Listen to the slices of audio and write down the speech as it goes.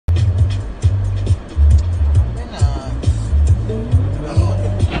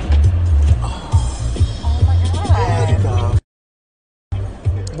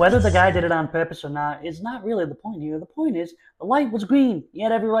Whether the guy did it on purpose or not is not really the point here. The point is the light was green. He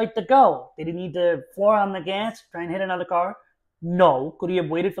had every right to go. Did he need to floor on the gas, try and hit another car? No. Could he have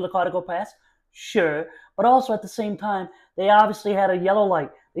waited for the car to go past? Sure. But also at the same time, they obviously had a yellow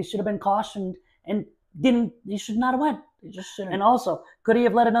light. They should have been cautioned and didn't. They should not have went. They just shouldn't. And also, could he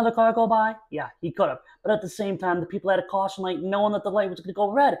have let another car go by? Yeah, he could have. But at the same time, the people had a caution light knowing that the light was going to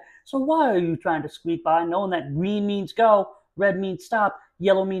go red. So why are you trying to squeak by knowing that green means go, red means stop,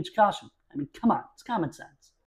 yellow means caution? I mean, come on, it's common sense.